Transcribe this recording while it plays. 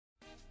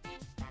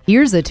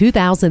Here's a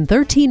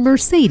 2013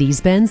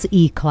 Mercedes-Benz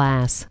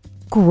E-Class.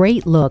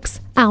 Great looks,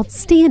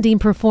 outstanding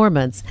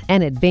performance,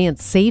 and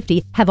advanced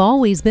safety have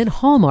always been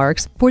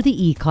hallmarks for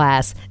the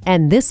E-Class,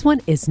 and this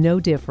one is no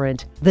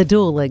different. The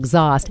dual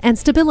exhaust and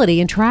stability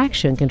and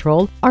traction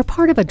control are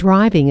part of a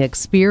driving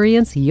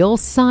experience you'll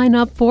sign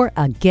up for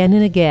again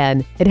and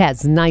again. It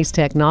has nice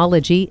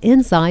technology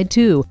inside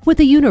too, with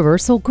a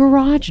universal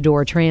garage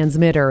door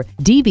transmitter,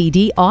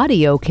 DVD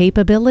audio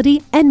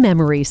capability, and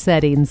memory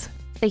settings.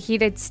 The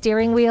heated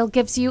steering wheel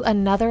gives you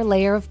another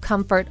layer of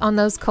comfort on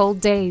those cold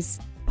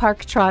days.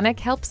 PARKTRONIC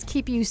helps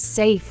keep you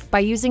safe by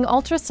using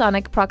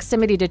ultrasonic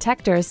proximity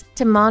detectors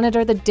to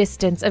monitor the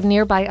distance of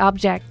nearby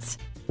objects.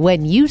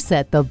 When you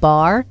set the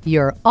bar,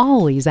 you're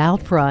always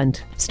out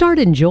front. Start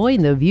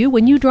enjoying the view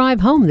when you drive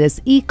home this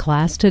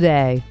E-Class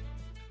today.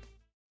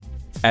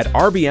 At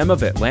REARVIEW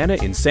of Atlanta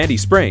in Sandy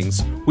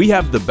Springs, we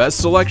have the best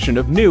selection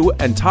of new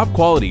and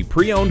top-quality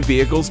pre-owned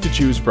vehicles to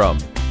choose from.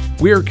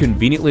 We are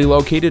conveniently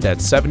located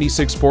at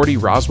 7640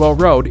 Roswell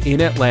Road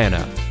in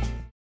Atlanta.